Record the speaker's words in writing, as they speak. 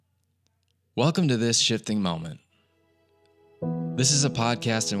Welcome to This Shifting Moment. This is a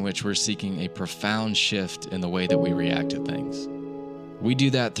podcast in which we're seeking a profound shift in the way that we react to things. We do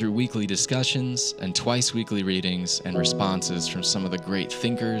that through weekly discussions and twice weekly readings and responses from some of the great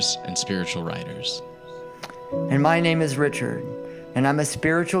thinkers and spiritual writers. And my name is Richard, and I'm a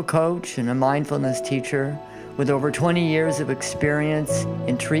spiritual coach and a mindfulness teacher with over 20 years of experience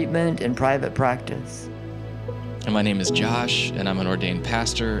in treatment and private practice. And my name is Josh, and I'm an ordained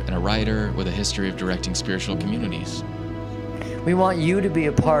pastor and a writer with a history of directing spiritual communities. We want you to be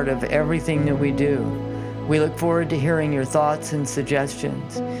a part of everything that we do. We look forward to hearing your thoughts and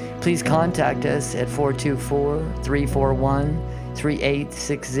suggestions. Please contact us at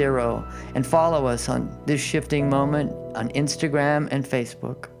 424-341-3860 and follow us on This Shifting Moment on Instagram and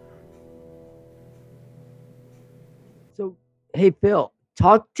Facebook. So, hey, Phil,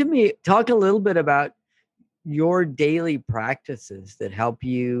 talk a little bit about your daily practices that help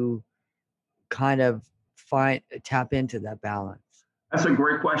you kind of tap into that balance. That's a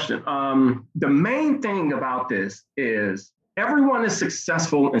great question. The main thing about this is everyone is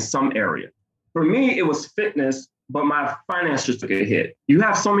successful in some area. For me, it was fitness, but my finances took a hit. You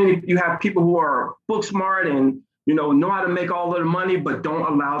have people who are book smart and know how to make all of the money, but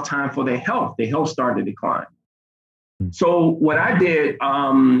don't allow time for their health. Their health started to decline. So what I did,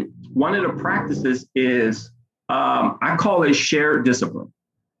 one of the practices is I call it shared discipline.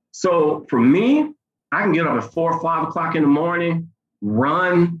 So for me, I can get up at 4 or 5 o'clock in the morning,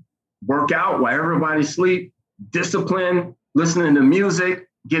 run, work out while everybody sleep, discipline, listening to music,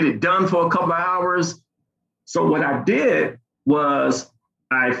 get it done for a couple of hours. So what I did was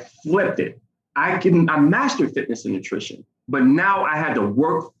I flipped it. I mastered fitness and nutrition, but now I had to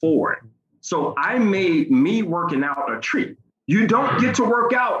work for it. So I made me working out a treat. You don't get to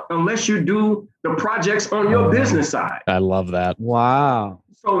work out unless you do the projects on your business side. I love that. Wow.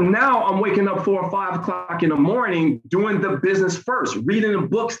 So now I'm waking up 4 or 5 o'clock in the morning, doing the business first, reading the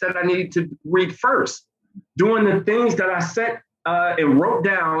books that I need to read first, doing the things that I set and wrote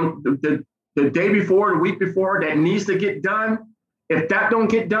down the day before, the week before that needs to get done. If that don't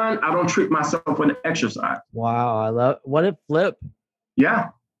get done, I don't treat myself with exercise. Wow. What a flip. Yeah.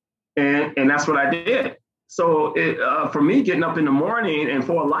 And that's what I did. So for me, getting up in the morning, and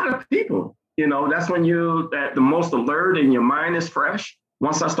for a lot of people, that's when you're at the most alert and your mind is fresh.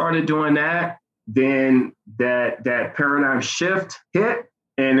 Once I started doing that, then that paradigm shift hit,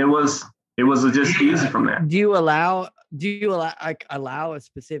 and it was just easy from there. Do you allow a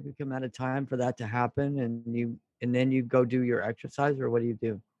specific amount of time for that to happen, and then you go do your exercise, or what do you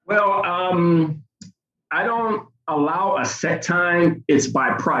do? Well, I don't allow a set time. It's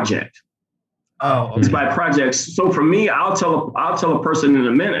by project. Oh, okay. It's by projects. So for me, I'll tell a person in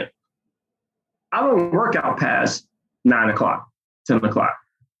a minute, I don't work out past 9 o'clock, 10 o'clock.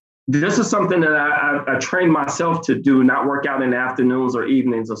 This is something that I trained myself to do, not work out in the afternoons or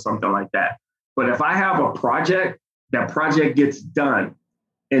evenings or something like that. But if I have a project, that project gets done.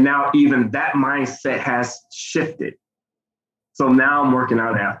 And now even that mindset has shifted. So now I'm working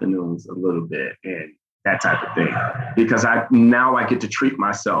out afternoons a little bit and that type of thing, because I get to treat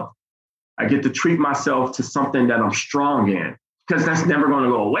myself. I get to treat myself to something that I'm strong in, because that's never going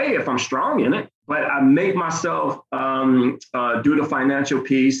to go away if I'm strong in it. But I make myself do the financial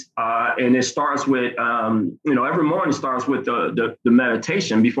piece, and it starts with, every morning starts with the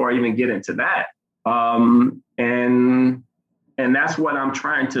meditation before I even get into that, and that's what I'm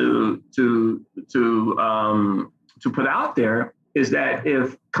trying to put out there, is that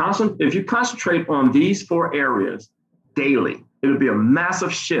if you concentrate on these 4 areas daily, it'll be a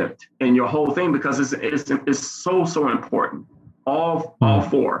massive shift in your whole thing, because it's so important. All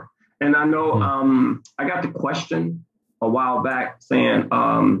 4. And I know I got the question a while back saying,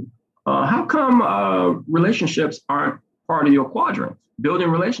 how come relationships aren't part of your quadrant? Building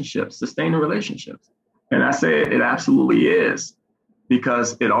relationships, sustaining relationships. And I said it absolutely is,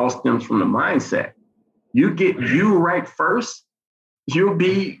 because it all stems from the mindset. You get you right first, you'll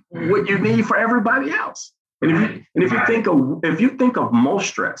be what you need for everybody else. And if you think of most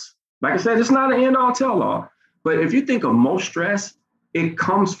stress, like I said, it's not an end-all tell-all, but if you think of most stress, it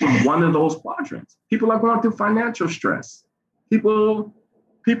comes from one of those quadrants. People are going through financial stress. People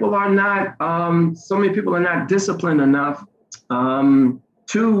are not, so many people are not disciplined enough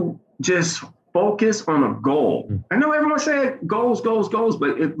to just focus on a goal. I know everyone said goals,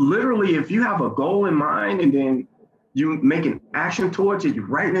 but literally, if you have a goal in mind and then you make an action towards it, you're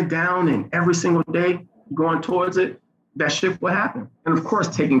writing it down, and every single day you're going towards it, that shift will happen. And of course,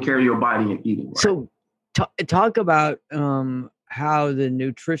 taking care of your body and eating right. So talk about how the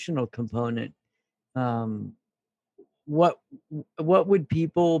nutritional component what would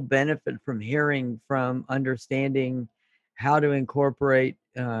people benefit from hearing, from understanding how to incorporate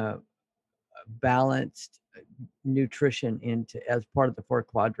balanced nutrition into as part of the 4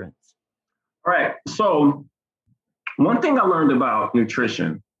 quadrants? All right. So one thing I learned about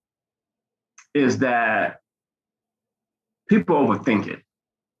nutrition is that people overthink it.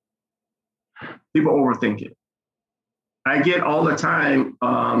 People overthink it. I get all the time,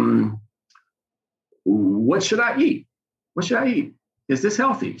 what should I eat? What should I eat? Is this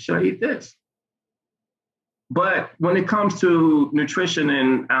healthy? Should I eat this? But when it comes to nutrition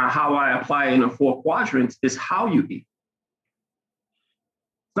and how I apply it in the 4 quadrants, is how you eat.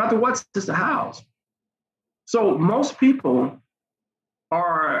 It's not the what's, it's the hows. So most people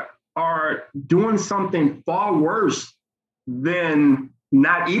are doing something far worse than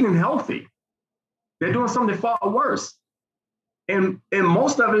not eating healthy. They're doing something far worse. And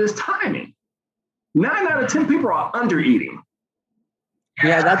most of it is timing. 9 out of 10 people are under eating.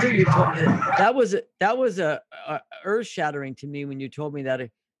 Yeah, that's what you told me. That was a earth-shattering to me when you told me that a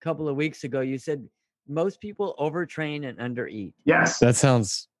couple of weeks ago. You said most people overtrain and undereat. Yes. That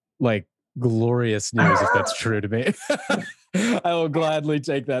sounds like glorious news if that's true to me. I will gladly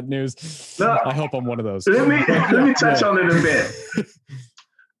take that news. No, I hope I'm one of those. Let me touch on it a bit.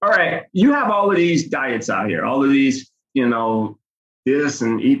 All right. You have all of these diets out here, all of these, this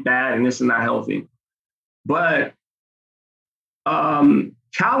and eat that and this is not healthy. But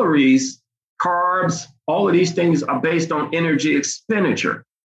calories, carbs, all of these things are based on energy expenditure.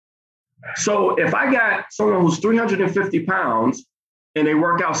 So if I got someone who's 350 pounds and they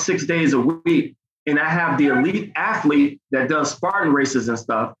work out 6 days a week, and I have the elite athlete that does Spartan races and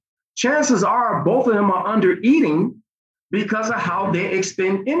stuff, chances are both of them are under eating because of how they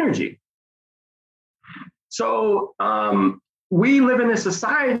expend energy. So we live in a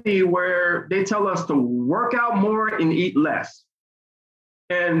society where they tell us to work out more and eat less.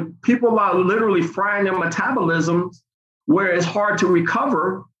 And people are literally frying their metabolisms where it's hard to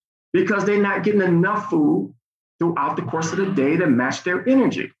recover because they're not getting enough food throughout the course of the day to match their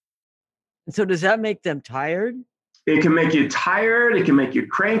energy. So does that make them tired? It can make you tired. It can make you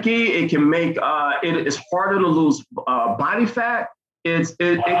cranky. It can make it's harder to lose body fat. It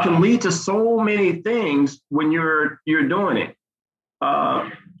can lead to so many things when you're doing it.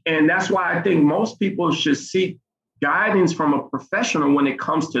 And that's why I think most people should seek guidance from a professional when it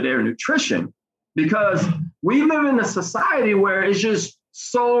comes to their nutrition, because we live in a society where it's just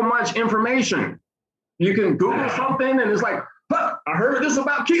so much information. You can Google something and it's like, huh, I heard this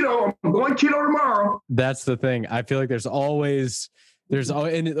about keto. I'm going keto tomorrow. That's the thing. I feel like there's always,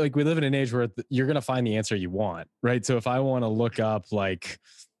 and like we live in an age where you're going to find the answer you want, right? So if I want to look up like,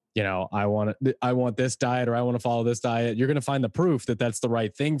 I want this diet or I want to follow this diet, you're going to find the proof that that's the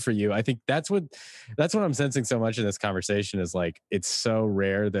right thing for you. I think that's what I'm sensing so much in this conversation is like, it's so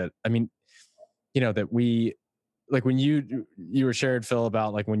rare that, that we, like when you were sharing, Phil,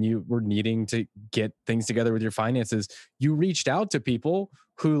 about like when you were needing to get things together with your finances, you reached out to people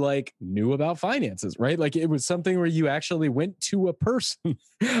who like knew about finances, right? Like it was something where you actually went to a person.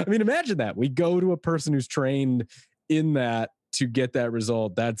 Imagine that. We go to a person who's trained in that to get that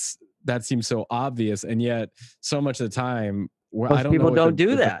result. That seems so obvious. And yet so much of the time, most people don't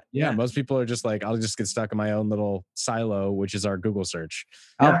do that. Yeah. Most people are just like, I'll just get stuck in my own little silo, which is our Google search.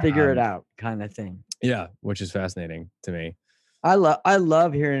 I'll figure it out kind of thing. Yeah. Which is fascinating to me. I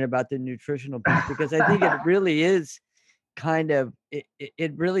love hearing about the nutritional piece because I think it really is kind of,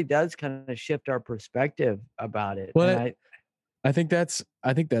 it really does kind of shift our perspective about it. Well, I think that's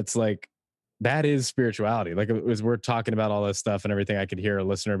like, that is spirituality. Like as we're talking about all this stuff and everything, I could hear a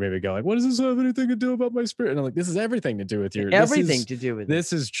listener maybe go like, what does this have anything to do about my spirit? And I'm like, this is everything to do with your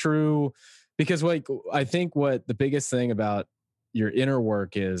This is true because like, I think what the biggest thing about your inner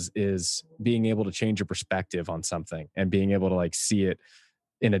work is being able to change your perspective on something and being able to like see it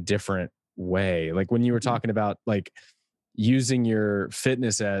in a different way. Like when you were talking about like using your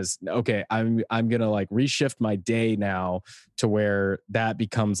fitness as, okay, I'm going to like reshift my day now to where that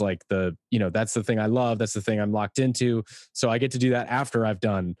becomes like that's the thing I love. That's the thing I'm locked into. So I get to do that after I've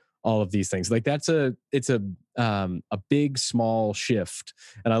done all of these things. Like it's a big, small shift.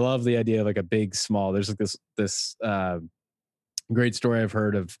 And I love the idea of like a big, small, there's like this great story I've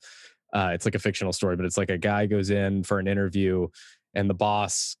heard of. It's like a fictional story, but it's like a guy goes in for an interview and the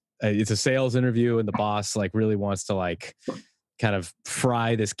boss, it's a sales interview and the boss like really wants to like kind of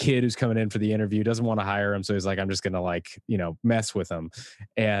fry this kid who's coming in for the interview, doesn't want to hire him. So he's like, I'm just going to like, mess with him.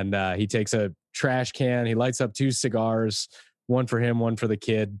 And he takes a trash can, he lights up 2 cigars, one for him, one for the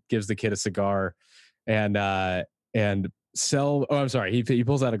kid, gives the kid a cigar he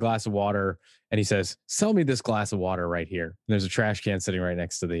pulls out a glass of water and he says, "Sell me this glass of water right here." And there's a trash can sitting right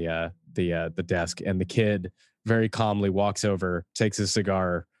next to the desk, and the kid very calmly walks over, takes his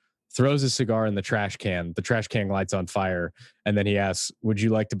cigar, throws his cigar in the trash can. The trash can lights on fire, and then he asks, "Would you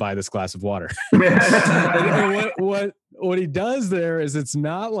like to buy this glass of water?" And what he does there is it's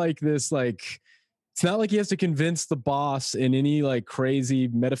not like this, like, it's not like he has to convince the boss in any like crazy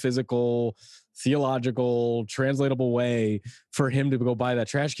metaphysical, theological, translatable way for him to go buy that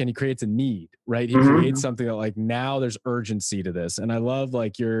trash can. He creates a need, right? He creates something that like, now there's urgency to this. And I love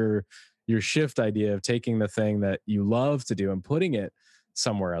like your shift idea of taking the thing that you love to do and putting it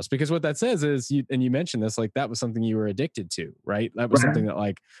somewhere else, because what that says is you mentioned this, like that was something you were addicted to, right? That was something that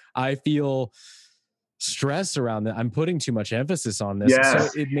like, I feel stress around that. I'm putting too much emphasis on this.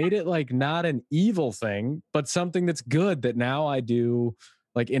 Yes. So it made it like not an evil thing, but something that's good that now I do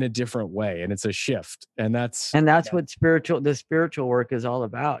like in a different way. And it's a shift. And that's what the spiritual work is all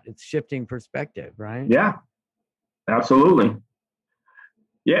about. It's shifting perspective, right? Yeah, absolutely.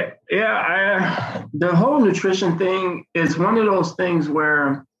 Yeah. The whole nutrition thing is one of those things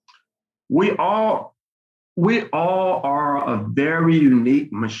where we all are a very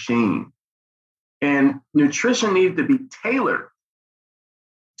unique machine. And nutrition needs to be tailored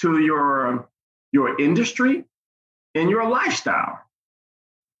to your industry and your lifestyle.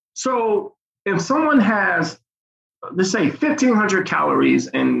 So if someone has, let's say, 1,500 calories,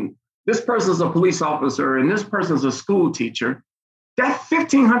 and this person's a police officer and this person's a school teacher, that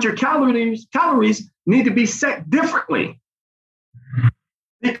 1,500 calories need to be set differently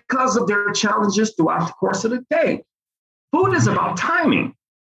because of their challenges throughout the course of the day. Food is about timing.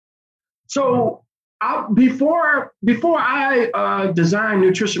 So before I design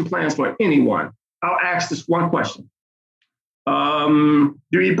nutrition plans for anyone, I'll ask this one question. Do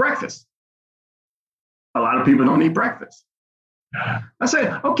you eat breakfast? A lot of people don't eat breakfast. I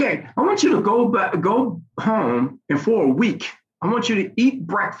say, okay, I want you to go home, and for a week, I want you to eat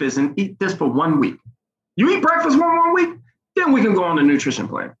breakfast and eat this for 1 week. You eat breakfast one week, then we can go on the nutrition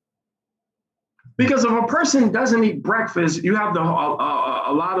plan. Because if a person doesn't eat breakfast, you have a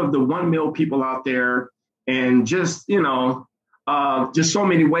lot of the one meal people out there, and just so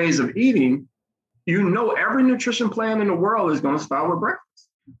many ways of eating. Every nutrition plan in the world is going to start with breakfast.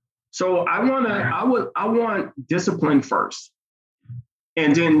 So I want discipline first,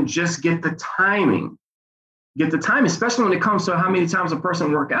 and then just get the timing, especially when it comes to how many times a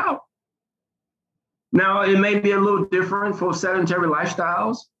person work out. Now, it may be a little different for sedentary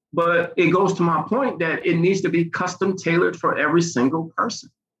lifestyles, but it goes to my point that it needs to be custom tailored for every single person,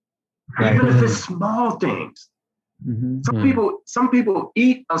 even if it's small things. Some people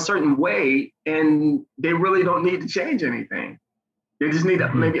eat a certain way and they really don't need to change anything. They just need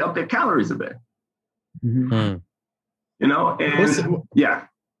to maybe up their calories a bit. And yeah,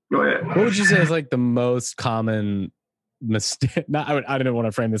 go ahead. What would you say is like the most common mistake? I didn't want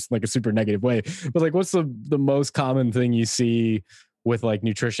to frame this like a super negative way, but like, what's the most common thing you see with like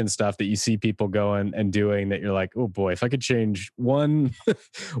nutrition stuff that you see people going and doing that you're like, oh boy, if I could change one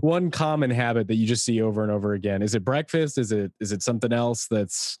common habit that you just see over and over again? Is it breakfast? Is it something else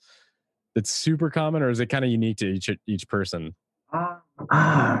that's super common, or is it kind of unique to each person?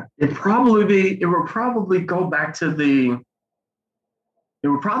 It would probably go back to the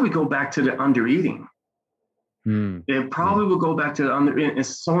under eating. It probably will go back to the under eating, and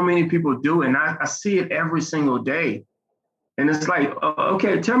so many people do, and I see it every single day. And it's like,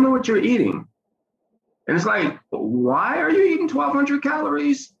 okay, tell me what you're eating. And it's like, why are you eating 1,200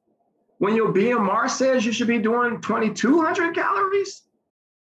 calories when your BMR says you should be doing 2,200 calories?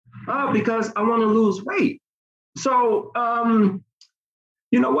 Because I want to lose weight. So,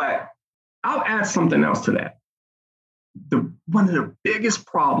 you know what? I'll add something else to that. One of the biggest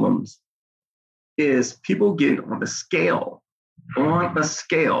problems is people getting on a scale, and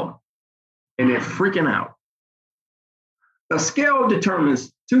they're freaking out. The scale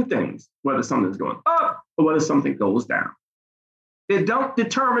determines two things, whether something's going up or whether something goes down. It don't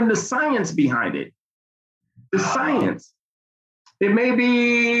determine the science behind it. The science, it may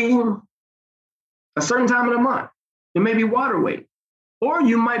be a certain time of the month. It may be water weight. Or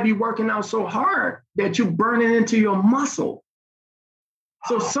you might be working out so hard that you burn it into your muscle.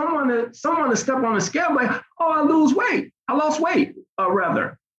 So someone to step on the scale like, oh, I lost weight,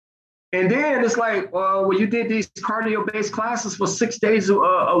 rather. And then it's like, well, you did these cardio-based classes for 6 days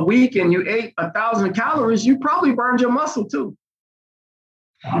a week and you ate 1,000 calories, you probably burned your muscle too.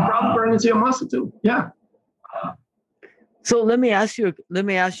 Yeah. So let me ask you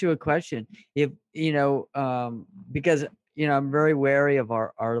a question. If because I'm very wary of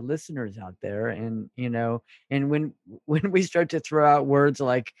our listeners out there, and and when we start to throw out words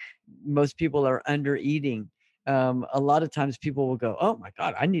like most people are under eating, a lot of times people will go, "Oh my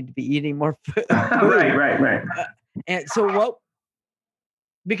God, I need to be eating more food." Right. And so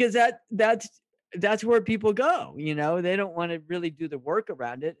because that's where people go, they don't want to really do the work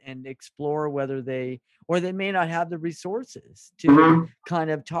around it and explore whether they may not have the resources to Mm-hmm.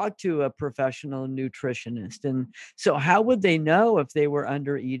 kind of talk to a professional nutritionist. And so how would they know if they were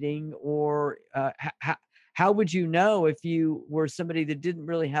under eating, or how would you know if you were somebody that didn't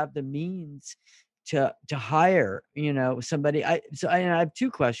really have the means to hire somebody? I have two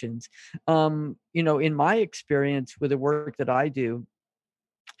questions. In my experience with the work that I do,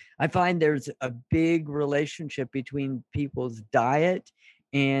 I find there's a big relationship between people's diet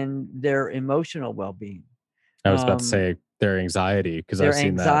and their emotional well-being. I was about to say their anxiety, because I've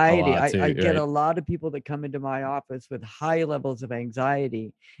seen that a lot too. I get right? a lot of people that come into my office with high levels of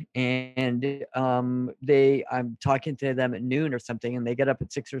anxiety, and I'm talking to them at noon or something, and they get up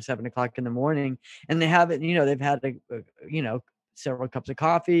at 6 or 7 o'clock in the morning, and they haven't, they've had several cups of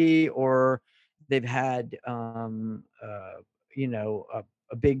coffee, or they've had a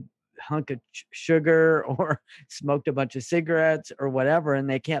big hunk of sugar, or smoked a bunch of cigarettes or whatever, and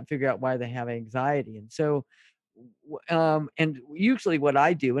they can't figure out why they have anxiety. And so and usually what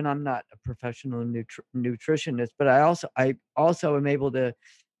I do, and I'm not a professional nutritionist, but I also am able to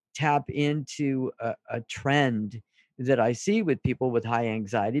tap into a trend that I see with people with high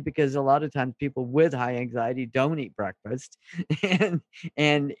anxiety, because a lot of times people with high anxiety don't eat breakfast, and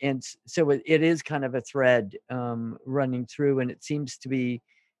so it is kind of a thread running through, and it seems to be,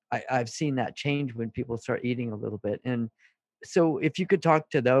 I've seen that change when people start eating a little bit. And so if you could talk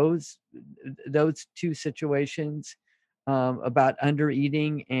to those two situations about under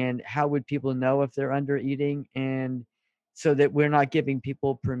eating, and how would people know if they're under eating, and so that we're not giving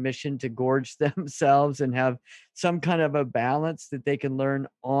people permission to gorge themselves, and have some kind of a balance that they can learn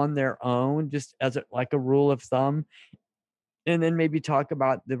on their own, just as like a rule of thumb. And then maybe talk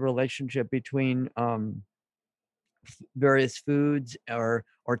about the relationship between various foods, or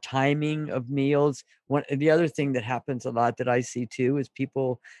timing of meals. The other thing that happens a lot that I see too is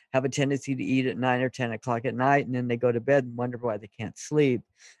people have a tendency to eat at 9 or 10 o'clock at night, and then they go to bed and wonder why they can't sleep.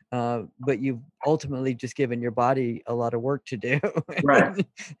 But you've ultimately just given your body a lot of work to do. Right.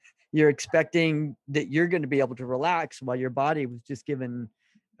 You're expecting that you're going to be able to relax while your body was just given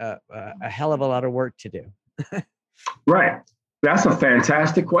a hell of a lot of work to do. Right. That's a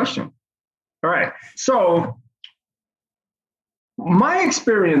fantastic question. All right. So my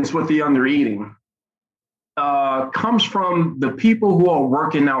experience with the undereating comes from the people who are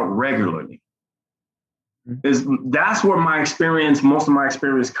working out regularly. That's where most of my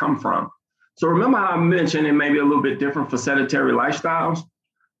experience come from. So remember how I mentioned it may be a little bit different for sedentary lifestyles.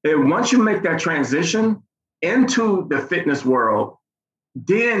 And once you make that transition into the fitness world,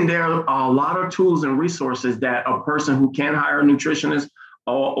 then there are a lot of tools and resources that a person who can hire a nutritionist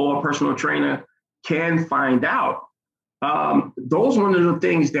or a personal trainer can find out. Those are one of the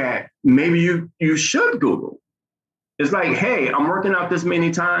things that maybe you should Google. It's like, hey, I'm working out this many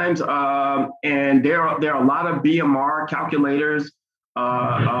times, and there are a lot of BMR calculators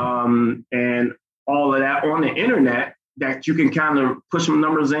and all of that on the internet that you can kind of push some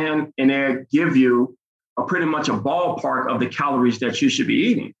numbers in, and they give you pretty much a ballpark of the calories that you should be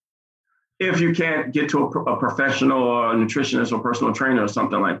eating. If you can't get to a professional or a nutritionist or personal trainer or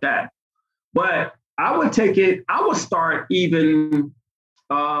something like that. But I would start even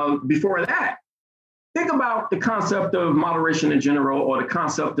before that. Think about the concept of moderation in general, or the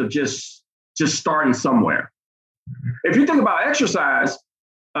concept of just starting somewhere. If you think about exercise,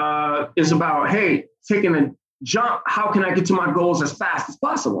 it's about, hey, taking a jump. How can I get to my goals as fast as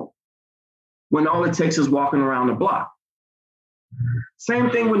possible? When all it takes is walking around the block.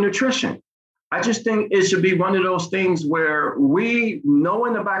 Same thing with nutrition. I just think it should be one of those things where we know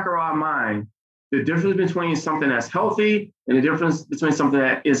in the back of our mind the difference between something that's healthy and the difference between something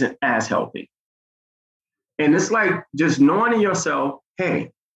that isn't as healthy. And it's like just knowing in yourself,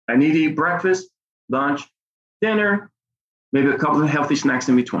 hey, I need to eat breakfast, lunch, dinner, maybe a couple of healthy snacks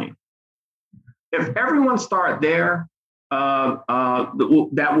in between. If everyone start there,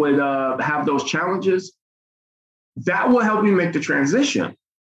 that would have those challenges, that will help you make the transition,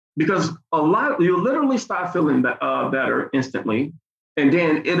 because you'll literally start feeling better instantly. And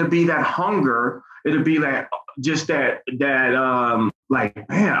then it'll be that hunger. It'll be that like,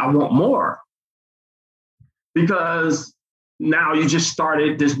 man, I want more. Because now you just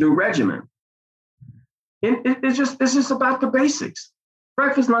started this new regimen. And it's just about the basics.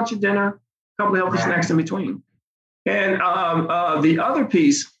 Breakfast, lunch, and dinner, a couple of healthy snacks in between. And the other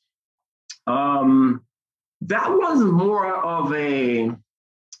piece, that was more of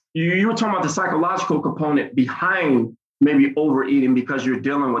you were talking about the psychological component behind maybe overeating because you're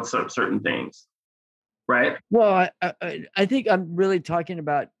dealing with certain things, right? Well, I think I'm really talking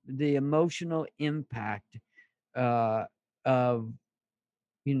about the emotional impact of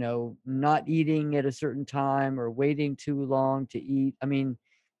not eating at a certain time or waiting too long to eat. I mean,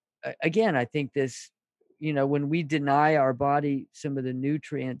 again, I think this, when we deny our body some of the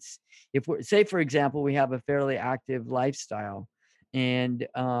nutrients, if we're, say, for example, we have a fairly active lifestyle and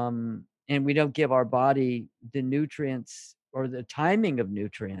we don't give our body the nutrients or the timing of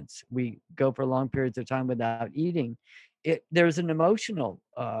nutrients, we go for long periods of time without eating. There's an emotional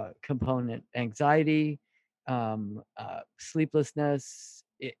component, anxiety, sleeplessness.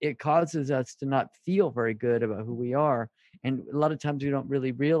 It causes us to not feel very good about who we are. And a lot of times we don't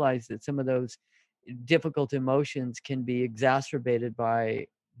really realize that some of those difficult emotions can be exacerbated by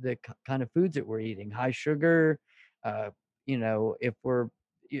the kind of foods that we're eating. High sugar, if we're,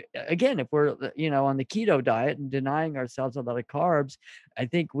 if we're, on the keto diet and denying ourselves a lot of carbs, I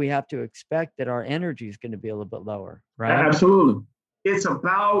think we have to expect that our energy is going to be a little bit lower, right? Absolutely. It's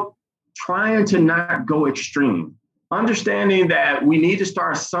about trying to not go extreme, understanding that we need to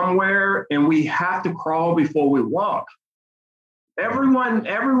start somewhere and we have to crawl before we walk. Everyone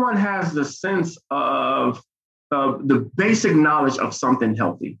has the sense of the basic knowledge of something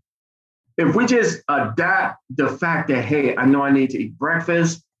healthy. If we just adapt the fact that, hey, I know I need to eat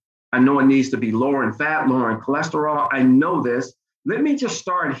breakfast, I know it needs to be lower in fat, lower in cholesterol, I know this. Let me just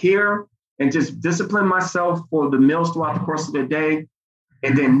start here and just discipline myself for the meals throughout the course of the day.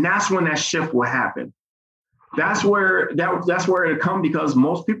 And then that's when that shift will happen. That's where it'll come, because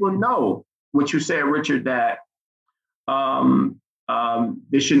most people know what you said, Richard, that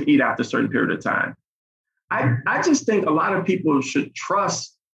they shouldn't eat after a certain period of time. I just think a lot of people should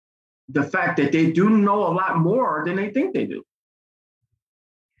trust the fact that they do know a lot more than they think they do.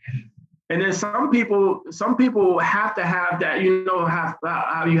 And then some people have to have that,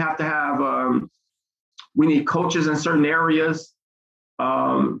 how you have to have, we need coaches in certain areas,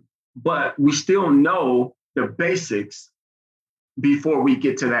 but we still know the basics before we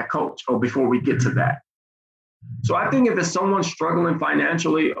get to that coach or before we get to that. So I think if it's someone struggling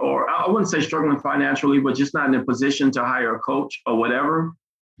financially, or I wouldn't say struggling financially, but just not in a position to hire a coach or whatever,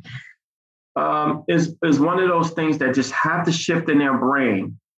 is one of those things that just have to shift in their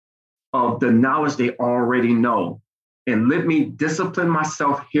brain of the knowledge they already know. And let me discipline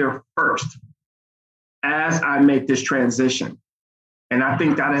myself here first as I make this transition. And I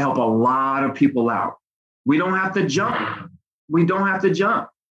think that'll help a lot of people out. We don't have to jump.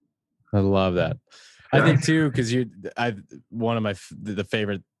 I love that. I think too, because one of the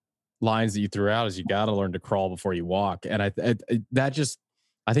favorite lines that you threw out is you got to learn to crawl before you walk. And I think that's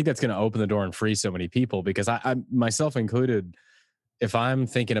going to open the door and free so many people, because I myself included, if I'm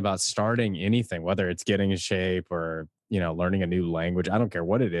thinking about starting anything, whether it's getting in shape or, learning a new language, I don't care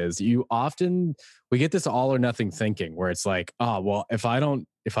what it is, we get this all or nothing thinking where it's like, oh, well, if I don't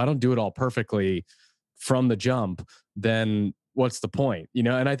do it all perfectly from the jump, then what's the point?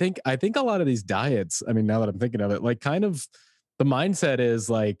 And I think a lot of these diets, I mean, now that I'm thinking of it, like, kind of the mindset is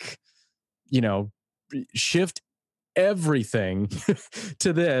like, shift everything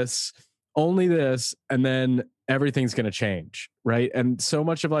to this, only this, and then everything's going to change. Right. And so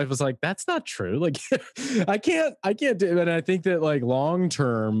much of life was like, that's not true. Like, I can't do it. And I think that, like,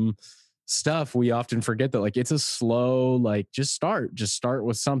 long-term stuff, we often forget that, like, it's a slow, like, just start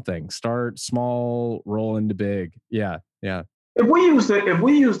with something, start small, roll into big. Yeah. If we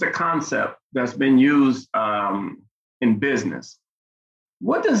use the concept that's been used in business,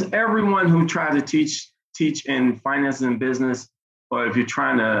 what does everyone who tries to teach in finance and business, or if you're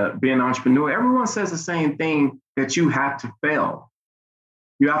trying to be an entrepreneur, everyone says the same thing, that you have to fail.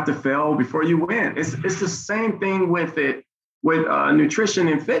 You have to fail before you win. It's the same thing with nutrition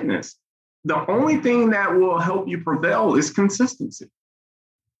and fitness. The only thing that will help you prevail is consistency.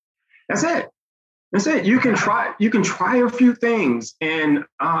 That's it. You can try a few things, and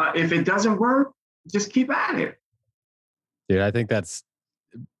if it doesn't work, just keep at it. Dude, I think that's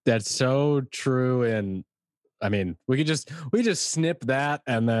so true. And I mean, we just snip that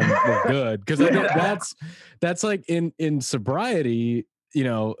and then we're good. Because I think that's like in sobriety,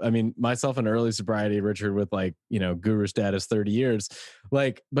 I mean, myself in early sobriety, Richard with, like, guru status, 30 years,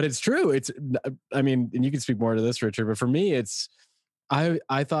 like, but it's true. I mean, and you can speak more to this, Richard, but for me, it's,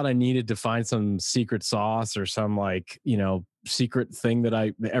 I thought I needed to find some secret sauce or some, like, secret thing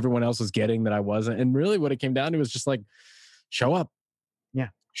that everyone else was getting that I wasn't. And really what it came down to was just, like, show up. Yeah.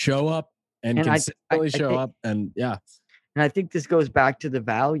 Show up and consistently show up. And yeah. And I think this goes back to the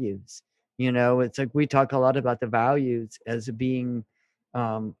values. You know, it's like we talk a lot about the values as being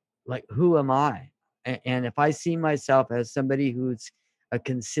like, who am I? And if I see myself as somebody who's a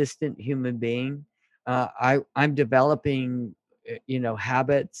consistent human being, I'm developing,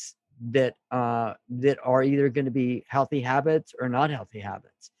 habits that that are either going to be healthy habits or not healthy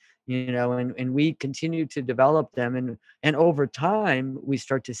habits. And we continue to develop them, and over time we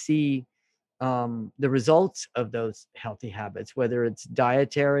start to see the results of those healthy habits, whether it's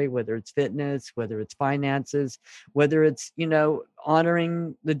dietary, whether it's fitness, whether it's finances, whether it's,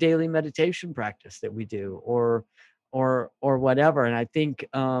 honoring the daily meditation practice that we do, or whatever. And I think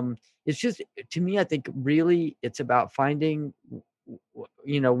it's just, to me, I think really it's about finding,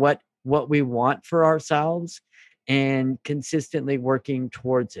 what we want for ourselves and consistently working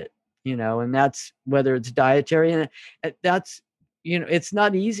towards it, and that's whether it's dietary, and that's, it's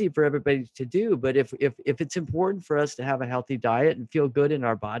not easy for everybody to do, but if it's important for us to have a healthy diet and feel good in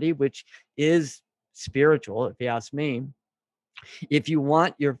our body, which is spiritual, if you ask me, if you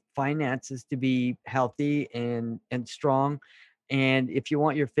want your finances to be healthy and strong, and if you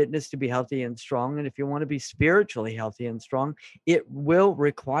want your fitness to be healthy and strong, and if you want to be spiritually healthy and strong, it will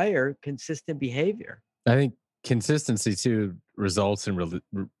require consistent behavior. I think consistency too results in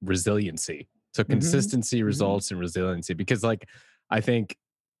resiliency. So consistency results in resiliency, because like, I think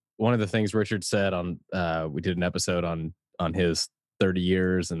one of the things Richard said on, we did an episode on his 30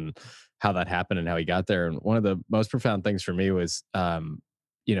 years and how that happened and how he got there. And one of the most profound things for me was,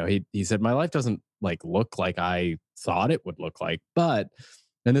 he said, my life doesn't like look like I thought it would look like, but,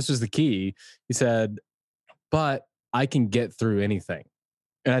 and this was the key, he said, but I can get through anything.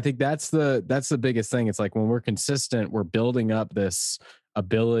 And I think that's the biggest thing. It's like when we're consistent, we're building up this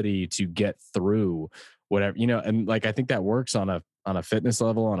ability to get through whatever, and like, I think that works on a fitness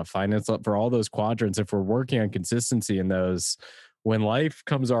level, on a finance level, for all those quadrants. If we're working on consistency in those, when life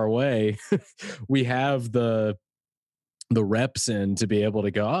comes our way, we have the reps in to be able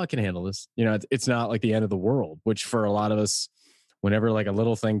to go, oh, I can handle this. It's not like the end of the world, which for a lot of us, whenever like a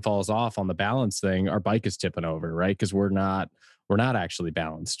little thing falls off on the balance thing, our bike is tipping over, right? Because we're not actually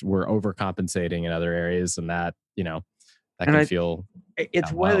balanced. We're overcompensating in other areas, and that, that can feel.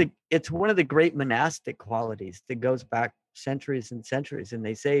 It's one of the great monastic qualities that goes back centuries and centuries. And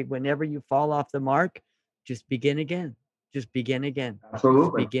they say, whenever you fall off the mark, just begin again. Just begin again.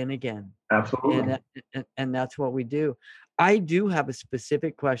 Absolutely. Just begin again. Absolutely. And that's what we do. I do have a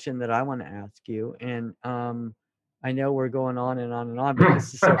specific question that I want to ask you. And I know we're going on and on and on, but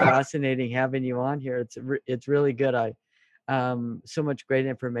this is so fascinating having you on here. It's really good. So much great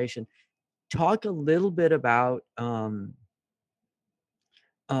information. Talk a little bit about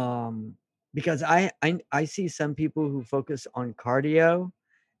because I see some people who focus on cardio,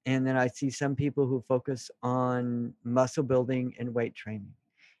 and then I see some people who focus on muscle building and weight training.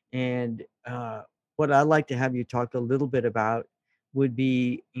 And what I'd like to have you talk a little bit about would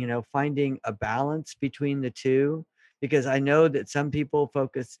be, finding a balance between the two, because I know that some people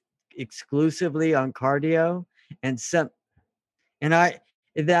focus exclusively on cardio, and I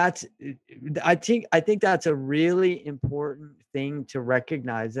think that's a really important thing to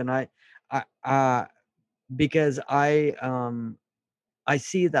recognize. And because I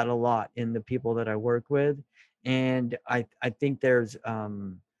see that a lot in the people that I work with. And I think there's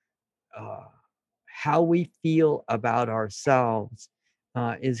how we feel about ourselves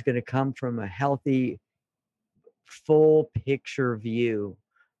is going to come from a healthy, full picture view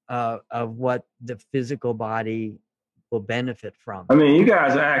of what the physical body will benefit from. I mean, you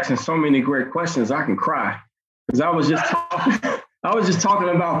guys are asking so many great questions. I can cry, because I was just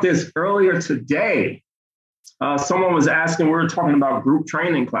talking about this earlier today. Someone was asking, we were talking about group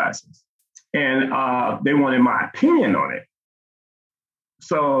training classes, and they wanted my opinion on it.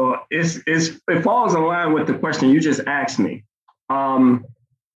 So it falls in line with the question you just asked me.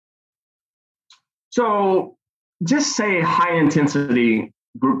 So just say high intensity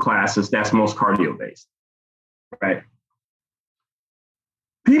group classes, that's most cardio based, right?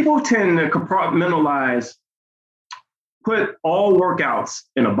 People tend to compartmentalize, put all workouts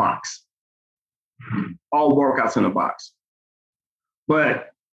in a box. All workouts in a box.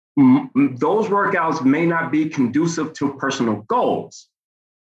 But those workouts may not be conducive to personal goals.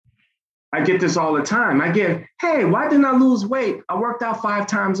 I get this all the time. Hey, why didn't I lose weight? I worked out 5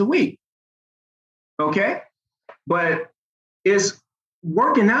 times a week. Okay? But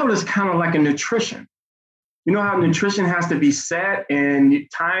working out is kind of like a nutrition. You know how nutrition has to be set and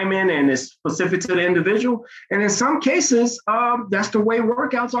timing, and it's specific to the individual? And in some cases, that's the way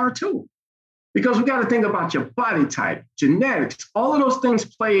workouts are too. Because we got to think about your body type, genetics, all of those things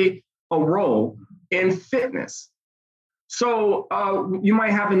play a role in fitness. So you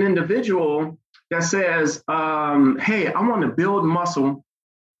might have an individual that says, hey, I want to build muscle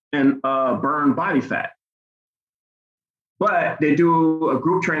and burn body fat. But they do a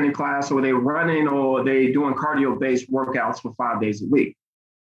group training class, or they're running, or they doing cardio-based workouts for 5 days a week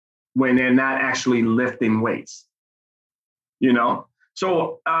when they're not actually lifting weights. You know?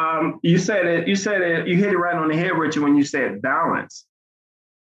 So you said it, you hit it right on the head, Richard, when you said balance.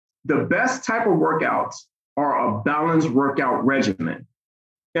 The best type of workouts are a balanced workout regimen.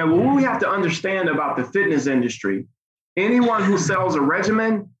 And what we have to understand about the fitness industry, anyone who sells a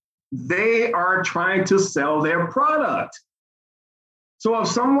regimen, they are trying to sell their product. So if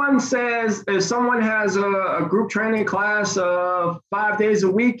someone has a group training class 5 days a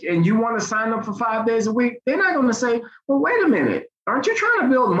week and you want to sign up for 5 days a week, they're not going to say, well, wait a minute, aren't you trying to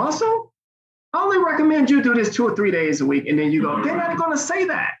build muscle? I only recommend you do this 2 or 3 days a week. And then you go, they're not going to say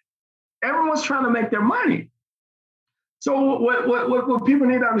that. Everyone's trying to make their money. So what people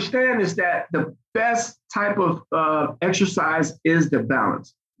need to understand is that the best type of exercise is the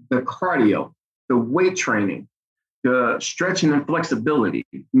balance, the cardio, the weight training, the stretching and flexibility,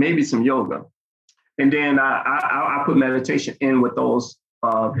 maybe some yoga. And then I put meditation in with those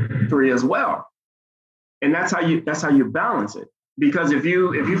 3 as well. And that's how you balance it. Because if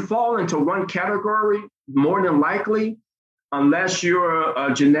you fall into one category, more than likely, unless you're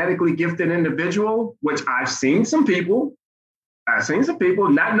a genetically gifted individual, which I've seen some people, not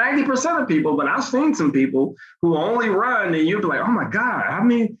 90% of people, but I've seen some people who only run, and you'd be like, oh my God, I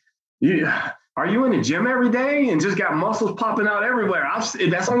mean, are you in the gym every day and just got muscles popping out everywhere?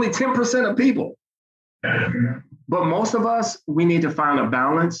 That's only 10% of people. But most of us, we need to find a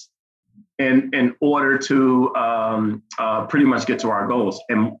balance in order to pretty much get to our goals.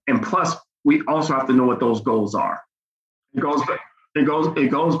 And plus, we also have to know what those goals are. It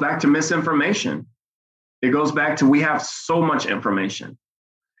goes back to misinformation. It goes back to, we have so much information.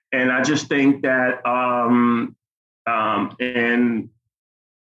 And I just think that, and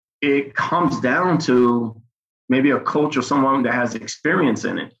it comes down to maybe a coach or someone that has experience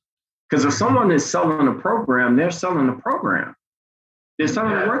in it. Because if someone is selling a program, they're selling a program. They're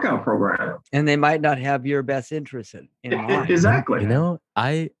selling a workout program. And they might not have your best interest in mind. Exactly. You know,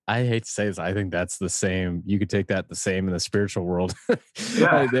 I hate to say this. I think that's the same. You could take that the same in the spiritual world.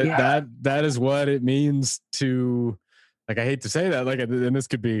 That is what it means to, like, I hate to say that, like, and this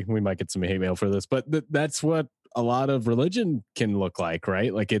could be, we might get some hate mail for this, but that's what a lot of religion can look like,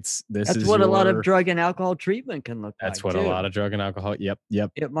 right? Like that's what a lot of drug and alcohol treatment can look like. That's what a lot of drug and alcohol. Yep.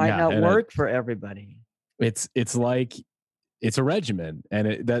 It might not work for everybody. It's like, it's a regimen, and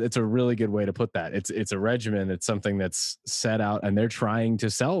it's a really good way to put that. It's a regimen. It's something that's set out, and they're trying to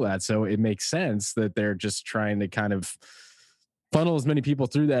sell that. So it makes sense that they're just trying to kind of funnel as many people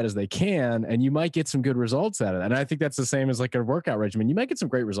through that as they can, and you might get some good results out of that. And I think that's the same as like a workout regimen. You might get some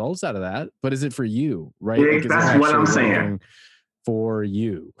great results out of that, but is it for you, right? Yeah, like, that's what I'm saying. For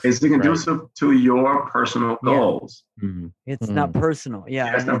you, it's conducive to your personal goals. Yeah. Mm-hmm. It's not personal.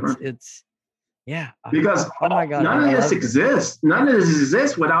 Yeah, because oh my God, none of this exists. None of this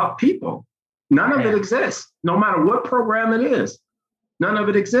exists without people. None of it exists, no matter what program it is. None of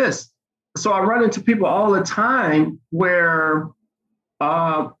it exists. So I run into people all the time where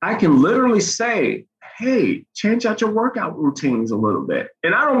I can literally say, "Hey, change out your workout routines a little bit."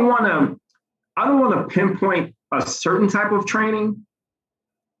 And I don't want to pinpoint a certain type of training,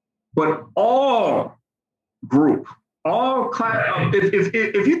 but all group. All class.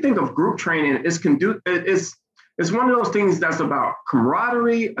 If you think of group training, it's one of those things that's about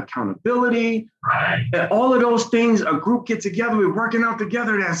camaraderie, accountability, and all of those things. A group get together, we're working out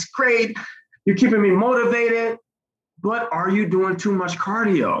together. That's great. You're keeping me motivated. But are you doing too much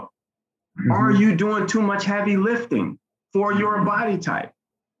cardio? Mm-hmm. Are you doing too much heavy lifting for your body type?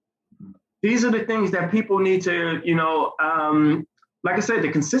 These are the things that people need to, like I said,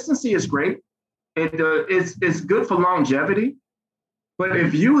 the consistency is great. It's good for longevity, but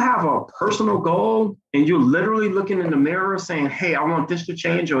if you have a personal goal and you're literally looking in the mirror saying, hey, I want this to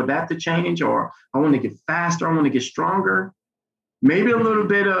change or that to change, or I want to get faster, I want to get stronger, maybe a little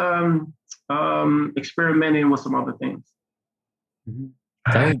bit experimenting with some other things.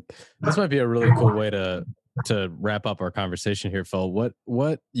 I think this might be a really cool way to wrap up our conversation here, Phil.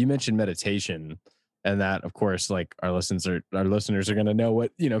 What you mentioned meditation. And that, of course, like our listeners are going to know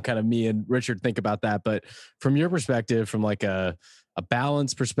what, kind of me and Richard think about that. But from your perspective, from like a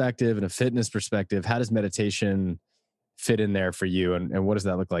balance perspective and a fitness perspective, how does meditation fit in there for you? And what does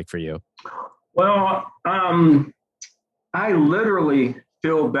that look like for you? Well, I literally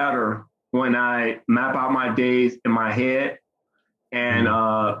feel better when I map out my days in my head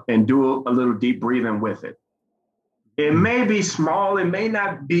and do a little deep breathing with it. It may be small. It may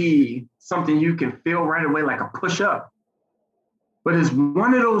not be something you can feel right away, like a push-up, but it's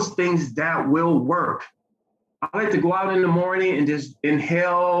one of those things that will work. I like to go out in the morning and just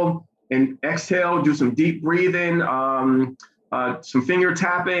inhale and exhale, do some deep breathing, some finger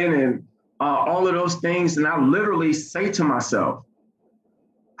tapping, and all of those things. And I literally say to myself,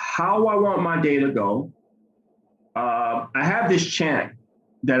 how I want my day to go. I have this chant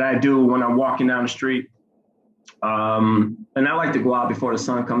that I do when I'm walking down the street. And I like to go out before the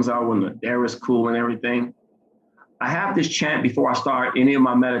sun comes out when the air is cool and everything. I have this chant before I start any of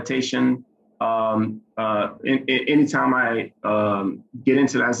my meditation. Anytime I get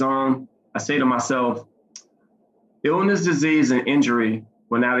into that zone, I say to myself, illness, disease, and injury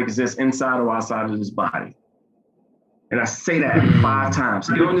will not exist inside or outside of this body. And I say that 5 times.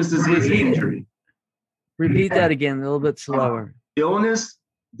 Illness, disease, and injury. Repeat that again, a little bit slower. Illness,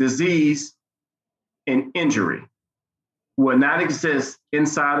 disease, and injury will not exist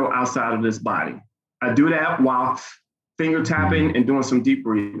inside or outside of this body. I do that while finger tapping and doing some deep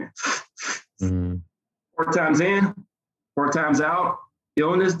breathing. 4 times in, 4 times out.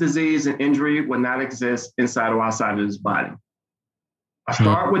 Illness, disease, and injury will not exist inside or outside of this body. I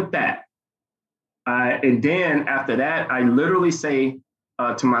start with that. And then after that, I literally say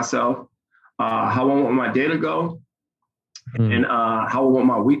to myself, how I want my day to go and how I want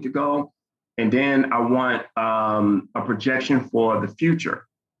my week to go. And then I want a projection for the future.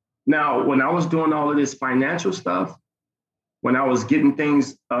 Now, when I was doing all of this financial stuff, when I was getting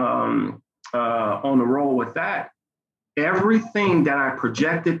things on the roll with that, everything that I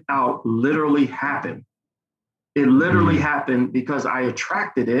projected out literally happened. It literally happened because I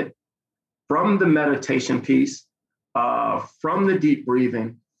attracted it from the meditation piece, from the deep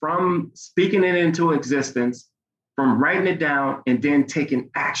breathing, from speaking it into existence, from writing it down, and then taking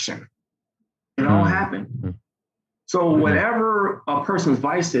action. It all happened. So whatever a person's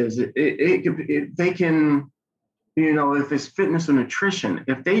vice is, they can, you know, if it's fitness or nutrition,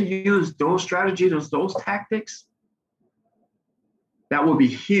 if they use those strategies, those tactics, that would be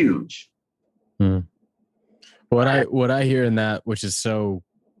huge. What I hear in that, which is so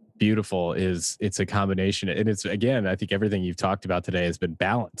beautiful, is it's a combination, and it's, again, I think everything you've talked about today has been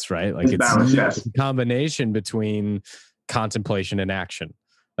balance, right? Like it's balance, yes. It's a combination between contemplation and action.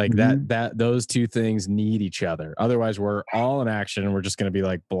 Like that those two things need each other. Otherwise, we're all in action and we're just going to be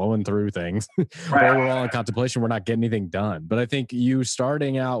like blowing through things. Right. Or we're all in contemplation, we're not getting anything done. But I think you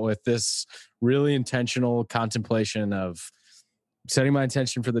starting out with this really intentional contemplation of setting my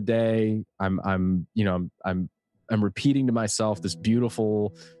intention for the day. I'm repeating to myself this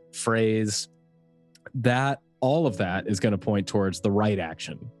beautiful phrase, that all of that is going to point towards the right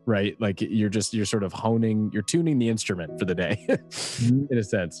action, right? Like you're sort of you're tuning the instrument for the day in a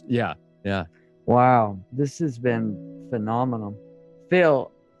sense. Yeah. Yeah. Wow. This has been phenomenal.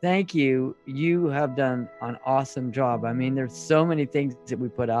 Phil, thank you. You have done an awesome job. I mean, there's so many things that we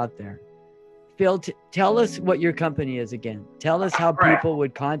put out there. Phil, tell us what your company is again. Tell us how people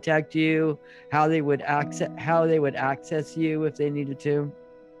would contact you, how they would access you if they needed to.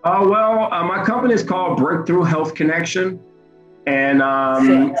 My company is called Breakthrough Health Connection, and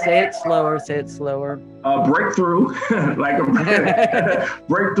say it slower. Breakthrough, like a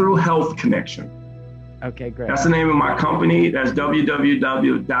Breakthrough Health Connection. Okay, great. That's the name of my company. That's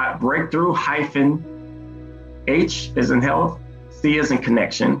www.breakthrough-H as in health, C as in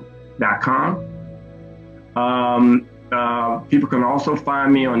connection.com. People can also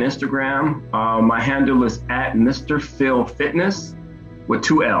find me on Instagram. My handle is at Mr. Phil Fitness with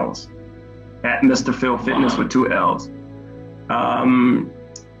 2 L's. At Mr. Phil Fitness with 2 L's. I'm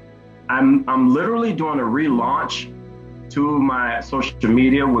literally doing a relaunch to my social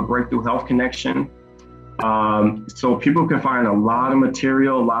media with Breakthrough Health Connection. So people can find a lot of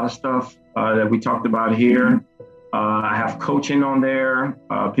material, a lot of stuff that we talked about here. I have coaching on there.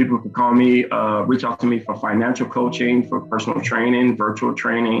 People can call me, reach out to me for financial coaching, for personal training, virtual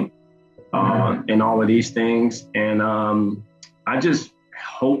training, and all of these things. And I just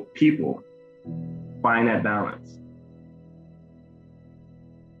hope people find that balance.